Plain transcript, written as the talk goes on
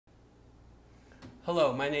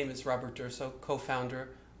Hello, my name is Robert Durso, co-founder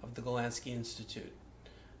of the Golandsky Institute.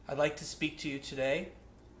 I'd like to speak to you today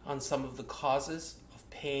on some of the causes of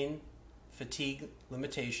pain, fatigue,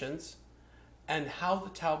 limitations, and how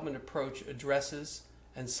the Taubman Approach addresses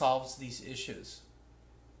and solves these issues.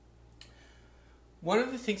 One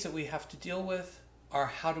of the things that we have to deal with are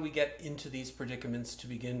how do we get into these predicaments to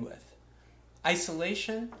begin with.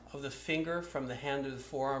 Isolation of the finger from the hand or the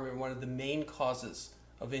forearm are one of the main causes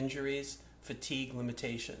of injuries, fatigue,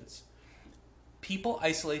 limitations. People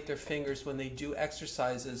isolate their fingers when they do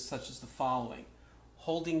exercises such as the following: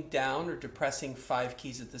 holding down or depressing 5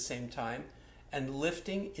 keys at the same time and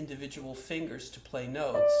lifting individual fingers to play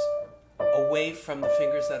notes away from the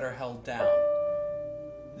fingers that are held down.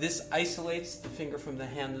 This isolates the finger from the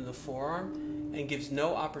hand and the forearm and gives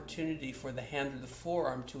no opportunity for the hand or the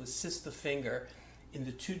forearm to assist the finger in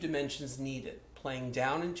the 2 dimensions needed, playing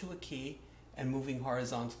down into a key and moving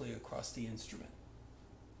horizontally across the instrument.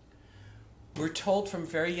 We're told from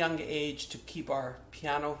very young age to keep our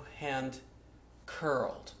piano hand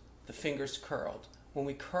curled, the fingers curled. When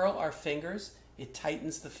we curl our fingers, it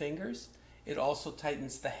tightens the fingers. It also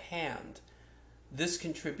tightens the hand. This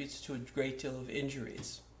contributes to a great deal of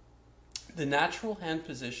injuries. The natural hand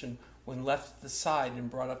position, when left to the side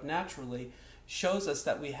and brought up naturally, shows us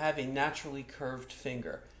that we have a naturally curved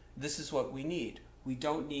finger. This is what we need. We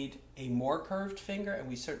don't need a more curved finger, and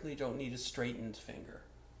we certainly don't need a straightened finger.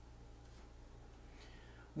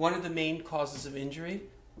 One of the main causes of injury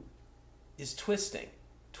is twisting.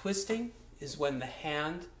 Twisting is when the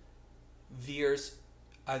hand veers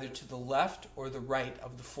either to the left or the right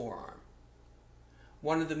of the forearm.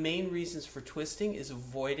 One of the main reasons for twisting is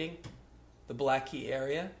avoiding the black key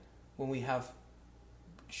area when we have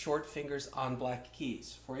short fingers on black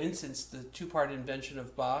keys. For instance, the 2-part invention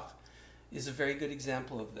of Bach is a very good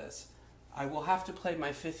example of this. I will have to play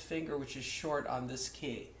my 5th finger, which is short, on this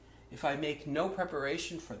key. If I make no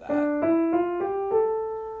preparation for that,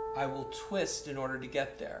 I will twist in order to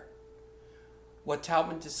get there. What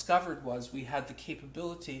Taubman discovered was we had the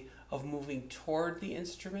capability of moving toward the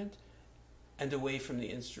instrument and away from the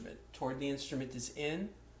instrument. Toward the instrument is in,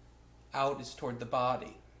 out is toward the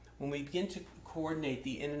body. When we begin to coordinate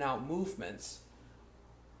the in and out movements,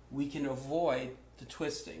 we can avoid the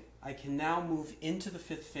twisting. I can now move into the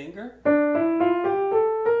 5th finger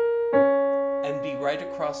and be right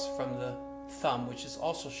across from the thumb, which is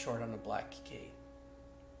also short on a black key.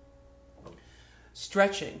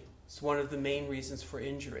 Stretching is one of the main reasons for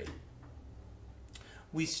injury.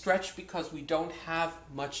 We stretch because we don't have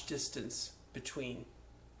much distance between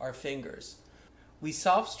our fingers. We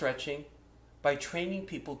solve stretching by training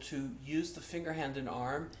people to use the finger, hand, and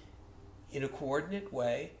arm in a coordinate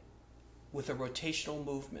way with a rotational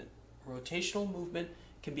movement. A rotational movement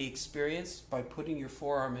can be experienced by putting your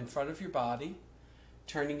forearm in front of your body,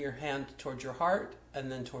 turning your hand towards your heart, and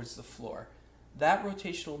then towards the floor. That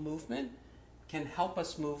rotational movement can help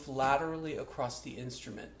us move laterally across the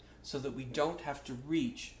instrument so that we don't have to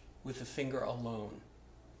reach with the finger alone.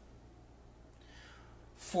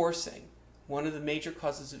 Forcing. One of the major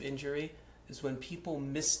causes of injury is when people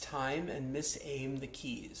mistime and misaim the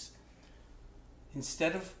keys.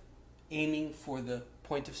 Instead of aiming for the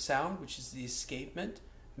point of sound, which is the escapement,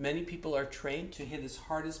 many people are trained to hit as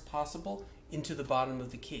hard as possible into the bottom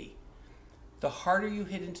of the key. The harder you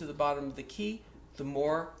hit into the bottom of the key, the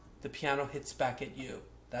more the piano hits back at you.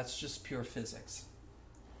 That's just pure physics.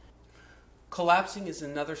 Collapsing is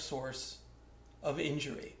another source of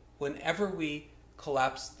injury. Whenever we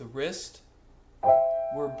collapse the wrist,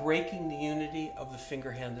 we're breaking the unity of the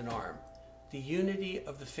finger, hand, and arm. The unity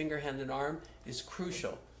of the finger, hand, and arm is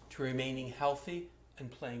crucial to remaining healthy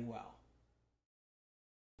and playing well.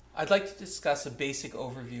 I'd like to discuss a basic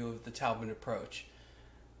overview of the Taubman Approach.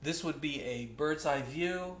 This would be a bird's eye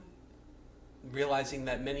view, realizing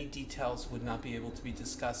that many details would not be able to be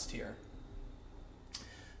discussed here.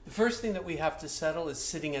 The first thing that we have to settle is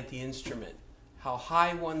sitting at the instrument. How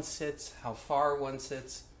high one sits, how far one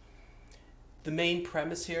sits. The main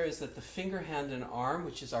premise here is that the finger, hand, and arm,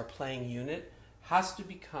 which is our playing unit, has to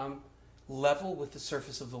become level with the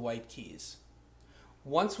surface of the white keys.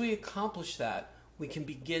 Once we accomplish that, we can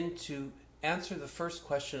begin to answer the first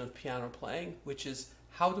question of piano playing, which is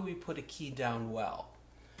how do we put a key down well?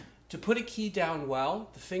 To put a key down well,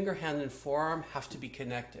 the finger, hand, and forearm have to be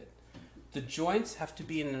connected. The joints have to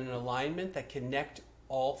be in an alignment that connect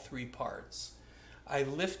all 3 parts. I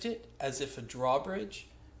lift it as if a drawbridge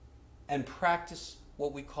and practice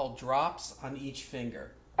what we call drops on each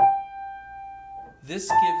finger. This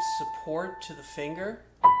gives support to the finger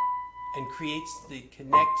and creates the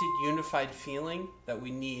connected, unified feeling that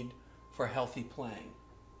we need for healthy playing.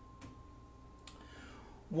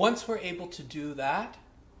 Once we're able to do that,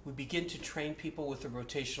 we begin to train people with the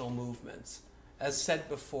rotational movements. As said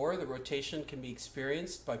before, the rotation can be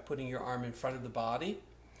experienced by putting your arm in front of the body,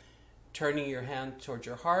 turning your hand toward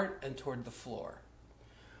your heart and toward the floor.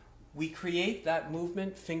 We create that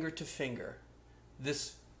movement finger to finger.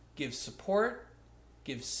 This gives support,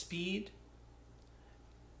 gives speed,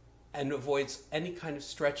 and avoids any kind of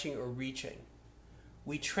stretching or reaching.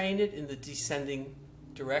 We train it in the descending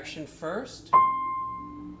direction first.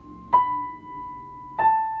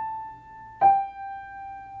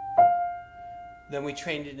 Then we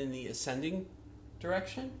trained it in the ascending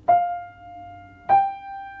direction.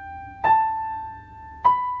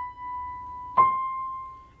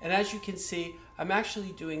 And as you can see, I'm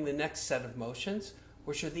actually doing the next set of motions,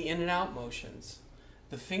 which are the in and out motions.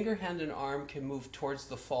 The finger, hand, and arm can move towards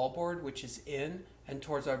the fall board, which is in, and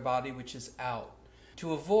towards our body, which is out.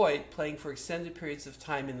 To avoid playing for extended periods of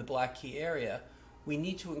time in the black key area, we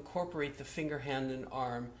need to incorporate the finger, hand, and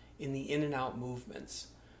arm in the in and out movements.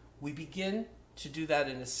 We begin to do that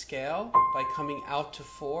in a scale by coming out to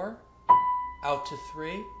 4, out to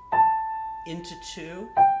 3, into 2,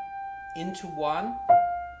 into 1,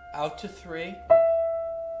 out to 3,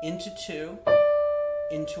 into 2,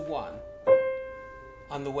 into 1.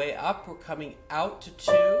 On the way up, we're coming out to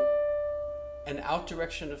 2, an out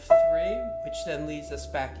direction of 3, which then leads us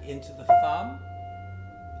back into the thumb,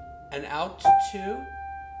 and out to 2,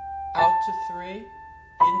 out to 3,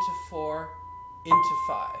 into 4, into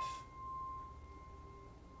 5.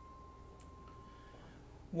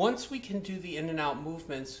 Once we can do the in and out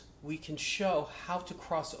movements, we can show how to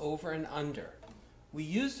cross over and under. We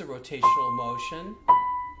use the rotational motion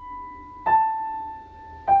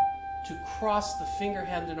to cross the finger,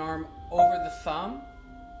 hand, and arm over the thumb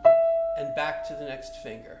and back to the next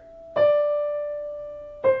finger.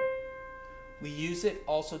 We use it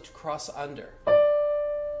also to cross under,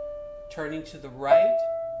 turning to the right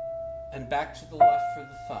and back to the left for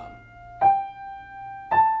the thumb.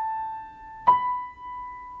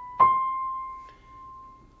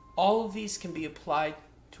 All of these can be applied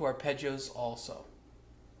to arpeggios also.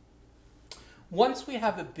 Once we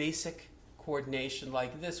have a basic coordination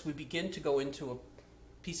like this, we begin to go into a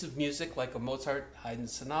piece of music like a Mozart Haydn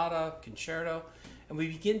sonata, concerto, and we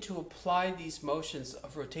begin to apply these motions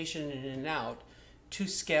of rotation in and out to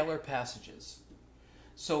scalar passages.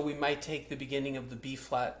 So we might take the beginning of the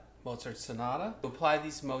B-flat Mozart sonata, apply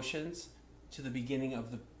these motions to the beginning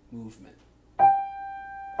of the movement.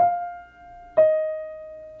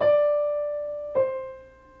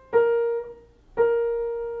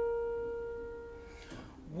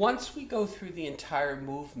 Once we go through the entire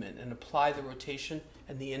movement and apply the rotation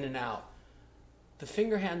and the in and out, the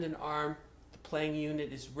finger, hand, and arm, the playing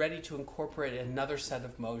unit, is ready to incorporate another set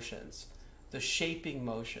of motions, the shaping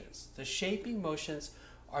motions. The shaping motions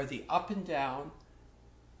are the up and down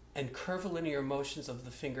and curvilinear motions of the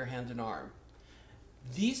finger, hand, and arm.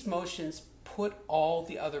 These motions put all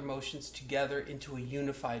the other motions together into a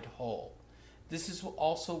unified whole. This is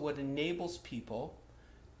also what enables people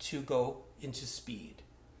to go into speed.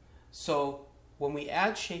 So when we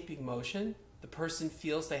add shaping motion, the person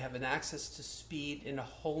feels they have an access to speed in a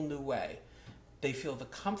whole new way. They feel the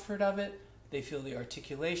comfort of it, they feel the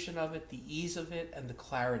articulation of it, the ease of it, and the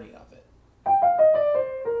clarity of it.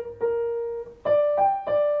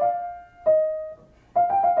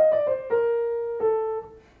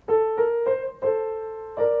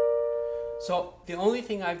 So the only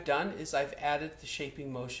thing I've done is I've added the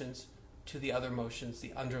shaping motions to the other motions,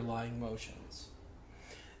 the underlying motions.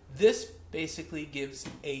 This basically gives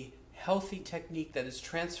a healthy technique that is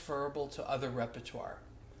transferable to other repertoire.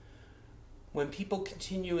 When people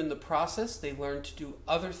continue in the process, they learn to do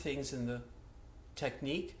other things in the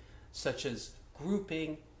technique, such as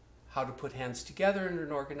grouping, how to put hands together in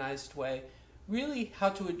an organized way, really how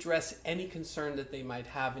to address any concern that they might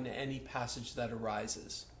have in any passage that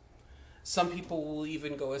arises. Some people will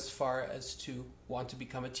even go as far as to want to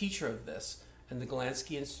become a teacher of this, and the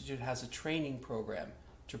Golandsky Institute has a training program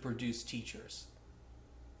to produce teachers.